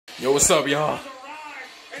Yo, what's up, y'all?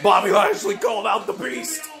 Bobby Lashley called out the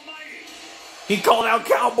Beast. He called out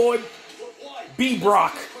Cowboy B.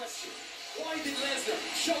 Brock. Why did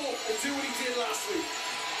Lesnar show up and do what he did last week?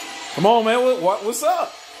 Come on, man. What's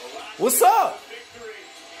up? What's up?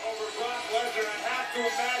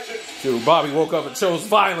 Dude, Bobby woke up and chose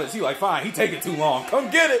violence. He like, fine, he taking too long.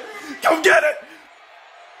 Come get it. Come get it.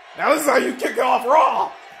 Now this is how you kick off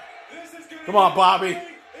Raw. Come on, Bobby.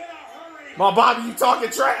 Come on, Bobby, you talking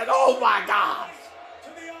trash. Oh, my gosh.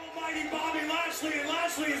 To the almighty Bobby Lashley, and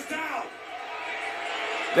Lashley is down.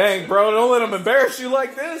 Dang, bro, don't let him embarrass you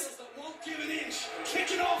like this. Won't give an inch.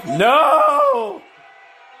 Kick it off. No.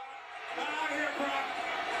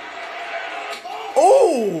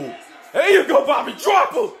 Oh, there you go, Bobby.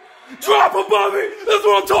 Drop him. Drop him, Bobby. That's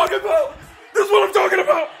what I'm talking about. That's what I'm talking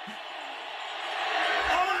about.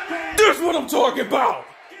 That's what I'm talking about.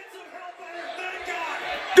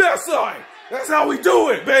 That's right. That's how we do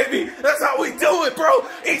it, baby. That's how we do it, bro.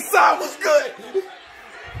 Eastside was good.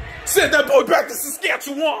 Send that boy back to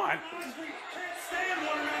Saskatchewan.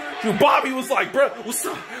 Dude, Bobby was like, bro, what's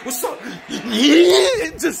up? What's up? Yeah,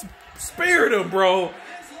 just spared him, bro.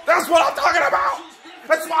 That's what I'm talking about.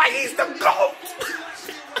 That's why he's the GOAT.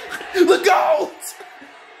 The GOAT.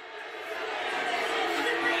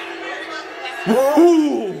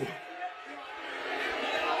 Ooh.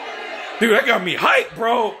 Dude, that got me hyped,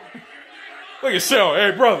 bro. Look at Shell.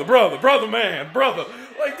 Hey, brother, man.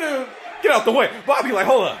 Like, dude, get out the way. Bobby like,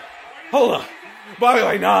 hold up. Bobby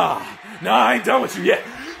like, nah, I ain't done with you yet.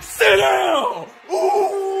 Sit down.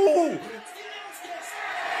 Ooh.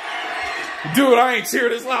 Dude, I ain't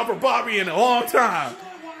cheered this loud for Bobby in a long time.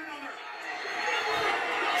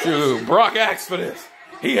 Dude, Brock asked for this.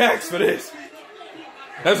 He asked for this.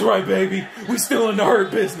 That's right, baby. We still in the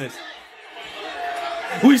hurt business.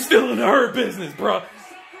 We still in the hurt business, bro.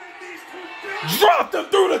 Dropped him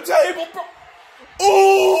through the table, bro.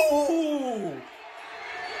 Ooh.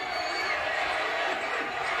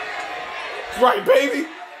 That's right, baby.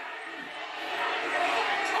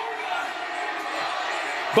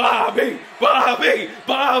 Bobby.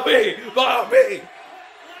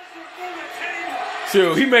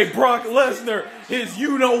 Shoot, he made Brock Lesnar his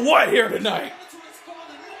you-know-what here tonight.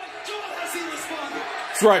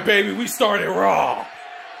 That's right, baby. We started Raw.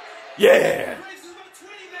 Yeah.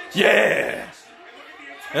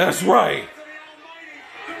 That's right.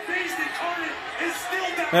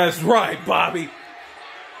 That's right, Bobby.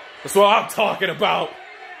 That's what I'm talking about.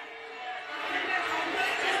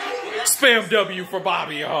 Spam W for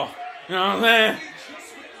Bobby, y'all. You know what I'm saying?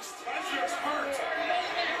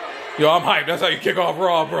 Yo, I'm hyped. That's how you kick off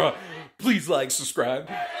Raw, bro. Please like, subscribe.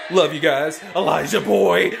 Love you guys. Elijah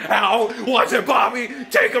boy out. Watch it, Bobby.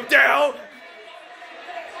 Take him down.